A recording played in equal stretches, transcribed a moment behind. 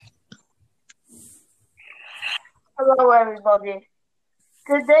Hello, everybody.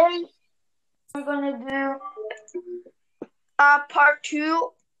 Today we're gonna do part 2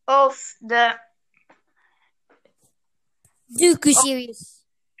 of the Dooku series.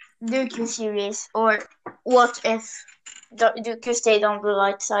 Dooku series, or what if Dooku stayed on the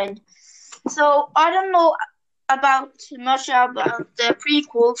light side. So I don't know much about the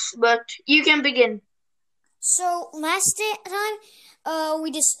prequels, but you can begin. So last time,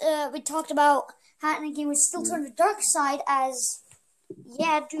 we talked about how Anakin was still turned to the dark side, as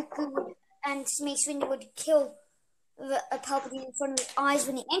Dooku and Mace Windu would kill Palpatine in front of his eyes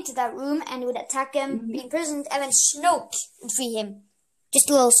when he entered that room, and he would attack him, be imprisoned, and then Snoke would free him. Just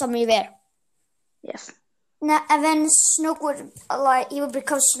a little summary there. Yes. Now, and then Snoke would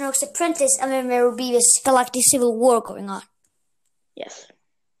become Snoke's apprentice, and then there would be this galactic civil war going on. Yes.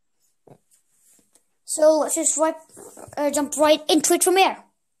 So let's just jump right into it from here,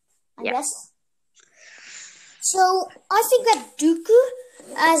 I guess. So I think that Dooku,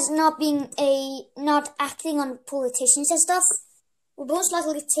 as not acting on politicians and stuff, would most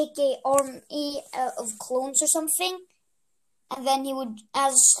likely take an army of clones or something, and then he would,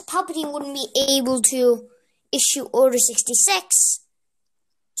 as Palpatine wouldn't be able to issue Order 66,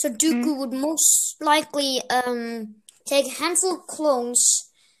 so Dooku would most likely take a handful of clones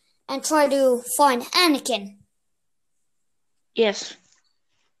and try to find Anakin. Yes.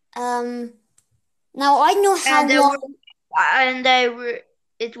 Now I know how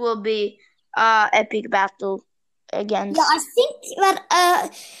it will be epic battle against. Yeah, I think that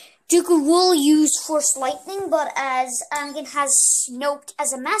Dooku will use Force Lightning, but as Anakin has Snoke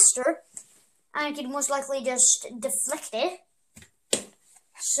as a master, Anakin most likely just deflect it.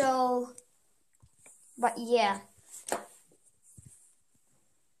 So, but yeah.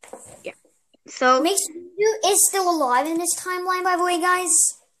 Yeah. So Mace Windu is still alive in this timeline, by the way, guys.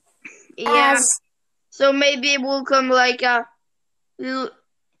 Yeah. So maybe it will come like a little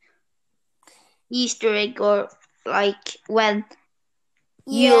Easter egg, or like when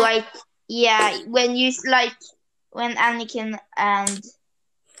when Anakin and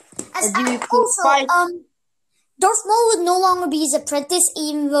Dooku fight. Darth Maul would no longer be his apprentice,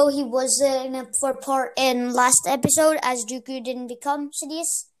 even though he was for part in last episode, as Dooku didn't become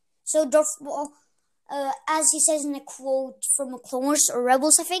Sidious. So Darth Maul, as he says in a quote from the Clone Wars or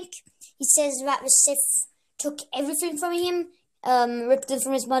Rebels, I think, he says that the Sith took everything from him, ripped him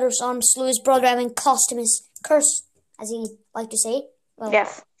from his mother's arms, slew his brother, and then cast him his curse, as he liked to say. Well,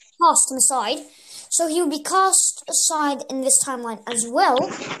 yes. Cast him aside. So he would be cast aside in this timeline as well,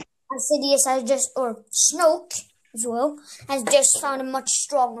 as Sidious or Snoke as well, has just found a much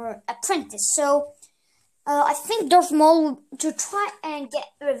stronger apprentice. So I think Darth Maul, to try and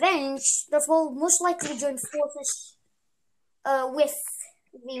get revenge, Darth Maul most likely join forces with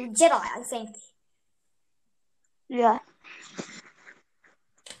the Jedi, I think. Yeah.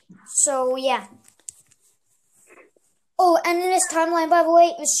 So, yeah. Oh, and in this timeline, by the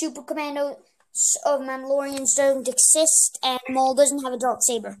way, the Super Commandos of Mandalorians don't exist, and Maul doesn't have a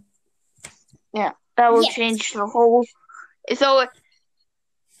darksaber. Yeah, that will change the whole. So,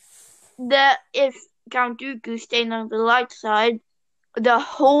 if Count Dooku stayed on the light side, the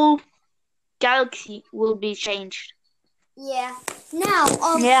whole galaxy will be changed. Yeah. Now,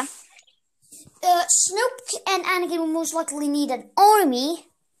 Snoke and Anakin will most likely need an army.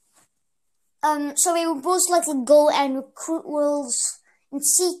 So they will most likely go and recruit worlds in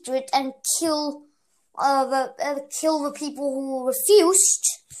secret and kill the people who refused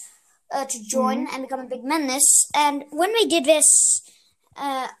to join and become a big menace. And when they did this,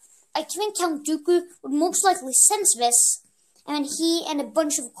 I think Count Dooku would most likely sense this, and he and a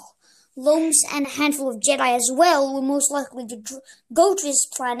bunch of clones and a handful of Jedi as well would most likely go to his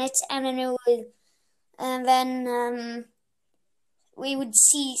planet, and then we would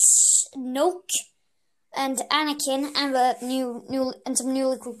see Snoke and Anakin and the some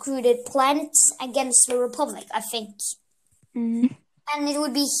newly recruited planets against the Republic, I think. And it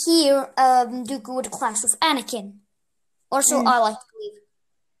would be here Dooku would clash with Anakin. Or so I like to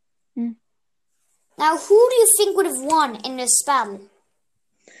believe. Now, who do you think would have won in this battle?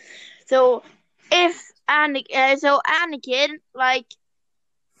 So, if Anakin, like,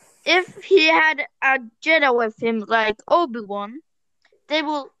 if he had a Jedi with him, like Obi-Wan, they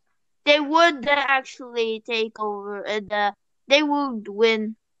would actually take over. They would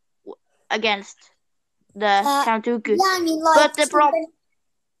win against the Count Dooku. Yeah, I mean, like,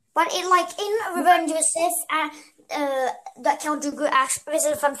 but in Revenge of the Sith, that Count Dooku actually, this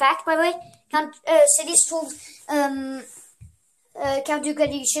is a fun fact, by the way. Sidious told Count Dooku that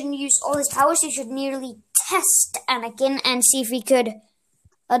he shouldn't use all his powers. He should merely test Anakin and see if he could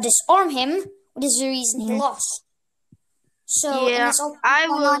disarm him, which is the reason he lost. So in Yeah, this open I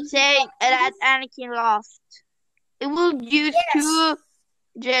will timeline, say that Anakin lost. It will use yes, 2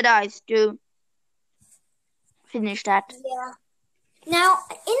 Jedis to finish that. yeah. Now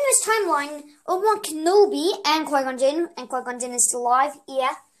in this timeline, Obi-Wan Kenobi and Qui-Gon Jinn, and Qui-Gon Jinn is still alive.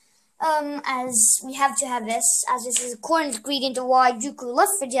 Yeah. As we have to have this, as this is a core ingredient of why Dooku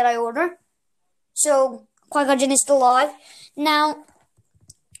left the Jedi Order. So Qui-Gon Jinn is still alive. Now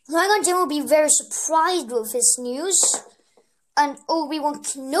Qui-Gon Jinn will be very surprised with this news, and Obi-Wan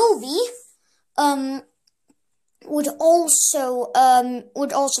Kenobi would also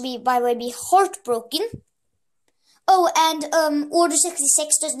be, by the way, be heartbroken. Oh, and Order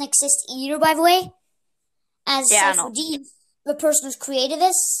 66 doesn't exist either, by the way, as Cypher D, the person who's created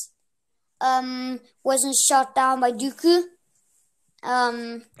this, wasn't shot down by Dooku.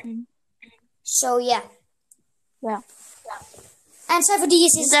 So yeah. Yeah. And Cypher D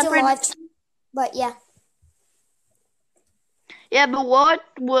is still alive, but yeah. Yeah, but what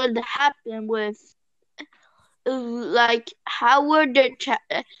would happen with, like, how would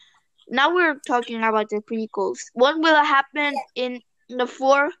now we're talking about the prequels. What will happen in the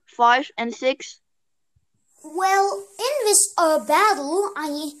 4, 5, and 6? Well, in this battle,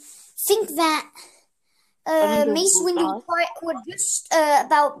 I think that Mace Windu would just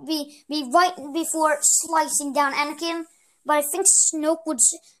about be right before slicing down Anakin, but I think Snoke would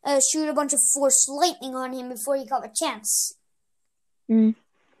shoot a bunch of Force lightning on him before he got a chance. And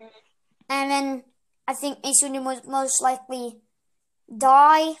then I think Mace Windu would most likely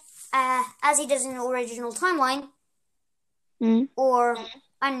die, as he does in the original timeline. Or,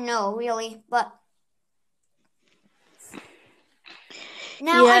 I don't know, really, but...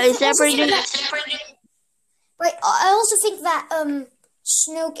 Now, yeah, it's separated. But I also think that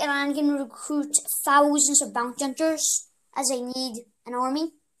Snoke and Anakin recruit thousands of bounty hunters, as they need an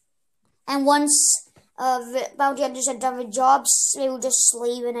army. And once the bounty hunters are done with jobs, they will just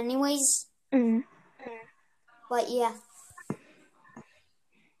slave it anyways. But yeah.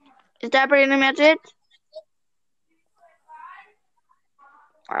 Is that pretty much it?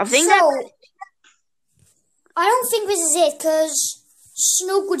 I think I don't think this is it, because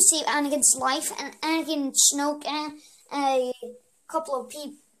Snoke would save Anakin's life, and Anakin, Snoke, and a couple of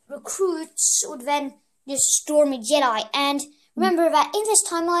recruits would then just storm a Jedi. And remember that in this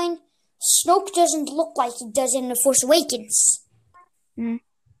timeline, Snoke doesn't look like he does in The Force Awakens.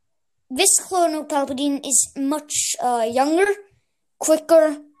 This clone of Palpatine is much younger,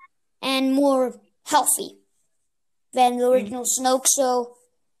 quicker, and more healthy than the original Snoke, so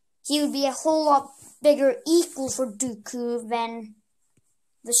he would be a whole lot bigger equal for Dooku than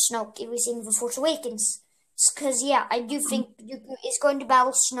the Snoke it was in The Force Awakens. Because, yeah, I do think Dooku is going to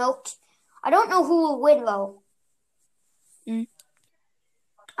battle Snoke. I don't know who will win, though. I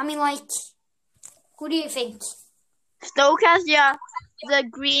mean, like, who do you think? Snoke has the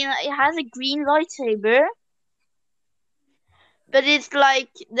green. It has a green lightsaber, but it's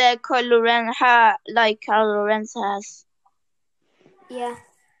like the Kylo Ren has. Yeah.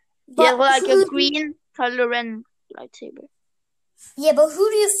 Yeah, like a green Kylo Ren lightsaber. Yeah, but who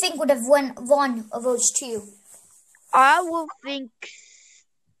do you think would have won one of those two? I will think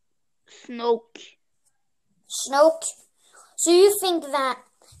Snoke. Snoke? So you think that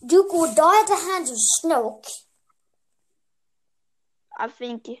Dooku would die at the hands of Snoke? I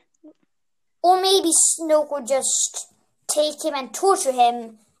think. Or maybe Snoke would just take him and torture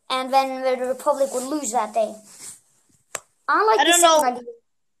him, and then the Republic would lose that day. I don't know. Idea.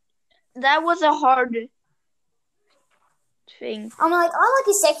 That was a hard thing. I like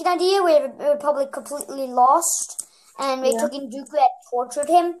the second idea where the Republic completely lost, and they took in Dooku and tortured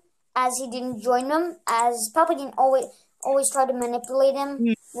him as he didn't join them, as Palpatine always tried to manipulate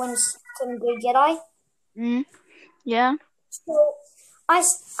him when he became a great Jedi. Yeah. So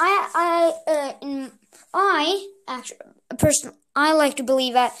I like to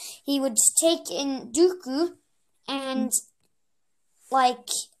believe that he would take in Dooku, and like,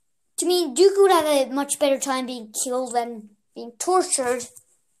 to me, Dooku would have a much better time being killed than being tortured.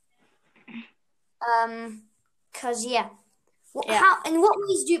 Cause yeah. How, in what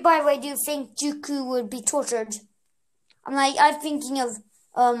ways by the way, do you think Dooku would be tortured? I'm thinking of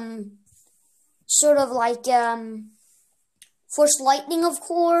sort of like Force lightning, of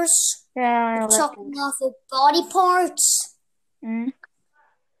course. Yeah. Chopping off of body parts.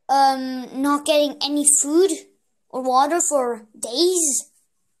 Not getting any food or water for days.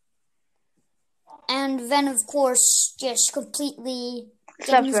 And then, of course, just completely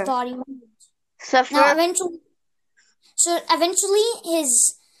getting his body moved. Now, eventually,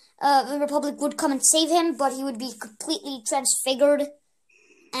 the Republic would come and save him, but he would be completely transfigured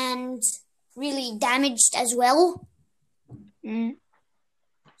and really damaged as well. Mm.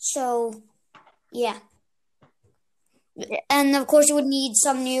 So, yeah. Yeah. And of course, you would need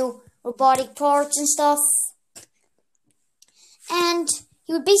some new robotic parts and stuff. And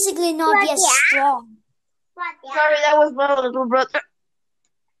he would basically not be as strong. Sorry, that was my little brother.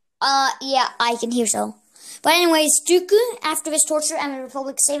 Yeah, I can hear so. But anyways, Dooku, after his torture and the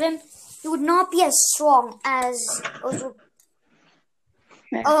Republic saved him, he would not be as strong as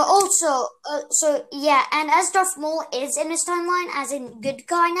and as Darth Maul is in this timeline, as in good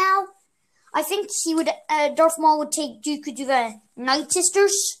guy now, I think Darth Maul would take Dooku to the Night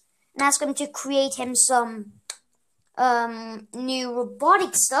Sisters and ask them to create him some new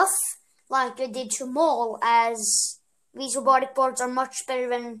robotic stuff, like they did to Maul, as these robotic parts are much better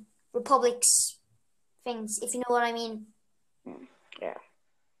than Republic's things, if you know what I mean. Yeah.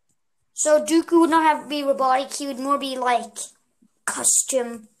 So Dooku would not have to be robotic, he would more be like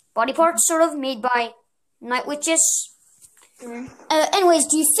custom body parts, sort of, made by Night Witches. Anyways,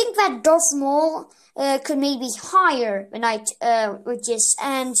 do you think that Darth Maul could maybe hire the Night Witches,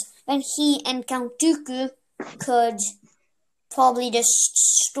 and then he and Count Dooku could probably just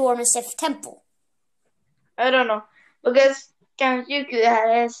storm a Sith temple? I don't know, because Count Dooku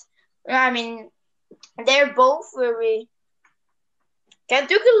has. I mean, they're both very. Count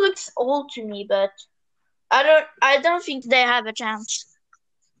Dooku looks old to me, but I don't think they have a chance.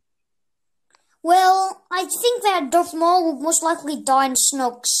 Well, I think that Darth Maul would most likely die in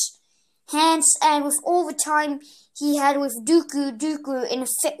Snoke's hands, and with all the time he had with Dooku in a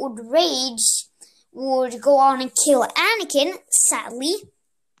fit with rage would go on and kill Anakin, sadly.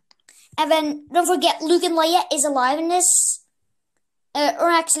 And then don't forget Luke and Leia is alive in this. Or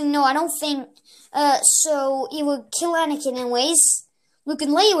actually no, I don't think so he would kill Anakin anyways. Luke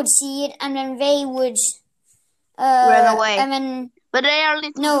and Leia would see it, and then they would Run away. And then But they are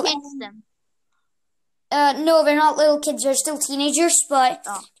little kids then. No, they're not little kids, they're still teenagers, but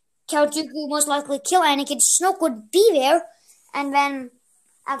Count Dooku would most likely kill Anakin. Snoke would be there, and then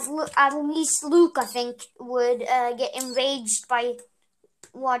at least Luke, I think, would get enraged by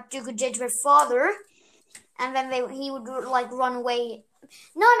what Dooku did to her father, and then he would like run away.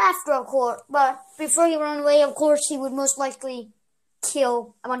 Not after, of course, but before he ran away, of course, he would most likely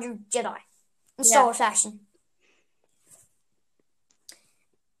kill a bunch of Jedi in Star Wars fashion.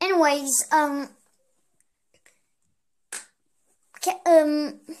 Anyways, so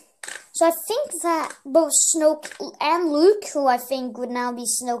I think that both Snoke and Luke, who I think would now be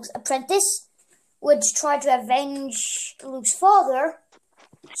Snoke's apprentice, would try to avenge Luke's father.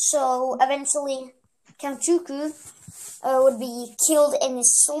 So eventually, Count Dooku would be killed in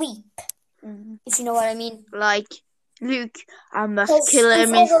his sleep, if you know what I mean. Like, Luke, I must kill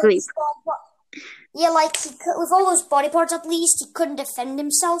him in sleep. Yeah, like with all those body parts, at least he couldn't defend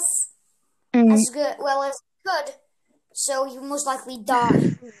himself as well as he could. So he would most likely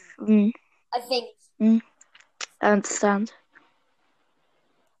die. I think. I understand.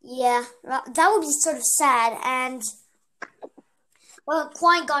 Yeah, that would be sort of sad. And well,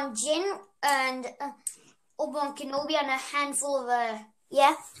 Qui-Gon Jinn and Obi-Wan Kenobi and a handful of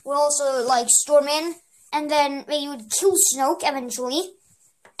will also like storm in, and then they would kill Snoke eventually,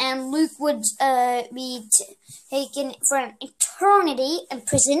 and Luke would be taken for an eternity in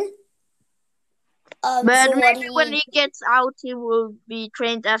prison. But maybe when he gets out, he will be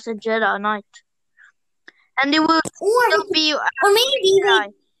trained as a Jedi Knight, and he will be.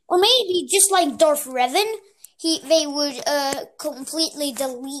 Or maybe just like Darth Revan, they would completely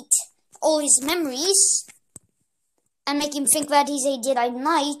delete all his memories and make him think that he's a Jedi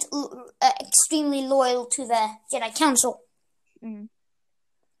Knight, extremely loyal to the Jedi Council.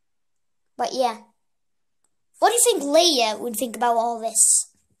 But yeah, what do you think Leia would think about all this?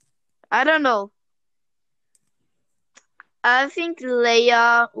 I don't know. I think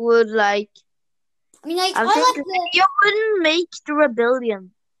Leia would like. I mean, like, you wouldn't make the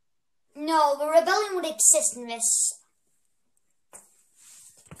rebellion. No, the rebellion would exist in this.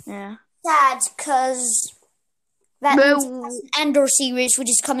 Yeah. Sad, because that means Andor series,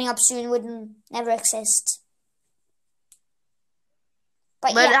 which is coming up soon, would never exist.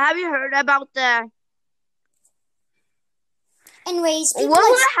 But yeah. Have you heard about the? Anyways, what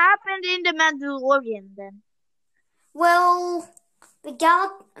would happen in the Mandalorian then? Well, the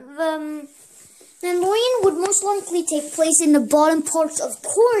Mandalorian would most likely take place in the bottom parts of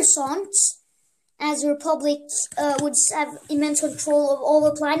Coruscant, as the Republic would have immense control of all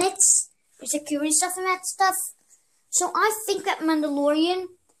the planets, the security stuff and that stuff. So I think that Mandalorian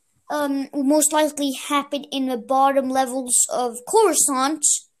will most likely happen in the bottom levels of Coruscant.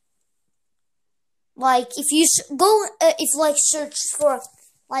 Like, if you search for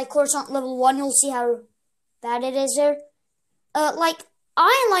like Coruscant level 1, you'll see how bad it is there.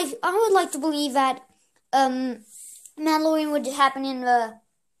 I would like to believe that Mandalorian would happen in the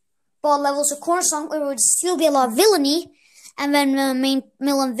bottom levels of Cornerstone, where there would still be a lot of villainy, and then the main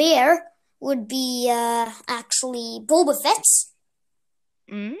villain there would be actually Boba Fett.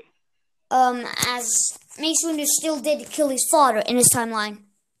 As Mace Windu still did kill his father in his timeline.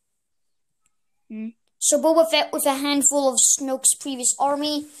 So Boba Fett, with a handful of Snoke's previous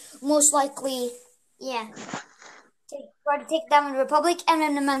army, most likely, try to take down the Republic, and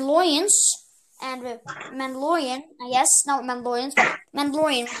then the Mandalorians, and the Mandalorian, I guess, not Mandalorians, but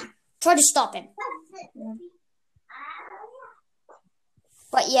Mandalorian, try to stop him.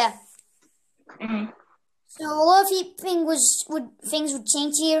 But yeah. So a lot of things would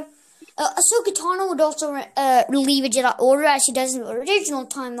change here. Ahsoka Tano would also relieve a Jedi Order, as she does in the original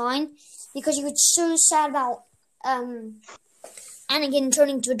timeline, because he was so sad about Anakin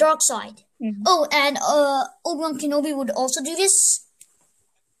turning to the dark side. Oh, and Obi-Wan Kenobi would also do this.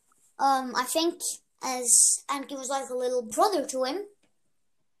 I think, as Anakin was like a little brother to him.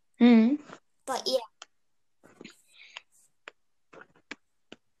 But yeah.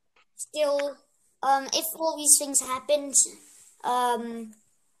 Still, if all these things happened, a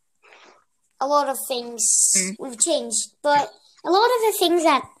lot of things would have changed. But a lot of the things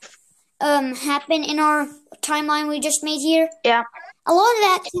that happen in our timeline we just made here, a lot of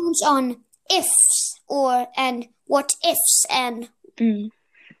that counts on ifs and what ifs, and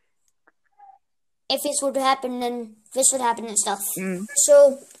if this were to happen, then this would happen and stuff.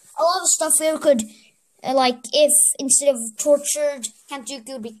 So a lot of stuff here could, like if instead of tortured, Count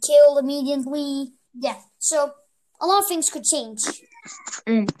Dooku would be killed immediately. Yeah, so a lot of things could change.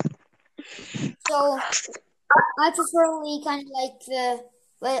 So I preferably kind of like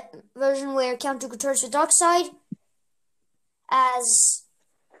the version where Count Dooku turns to the dark side. As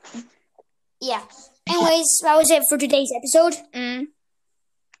anyways, that was it for today's episode.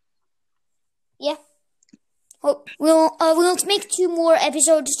 Yeah. We'll make 2 more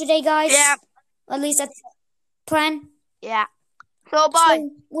episodes today, guys. Yeah. At least that's the plan. Yeah. So bye.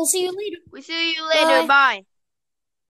 So, we'll see you later. We see you later. Bye.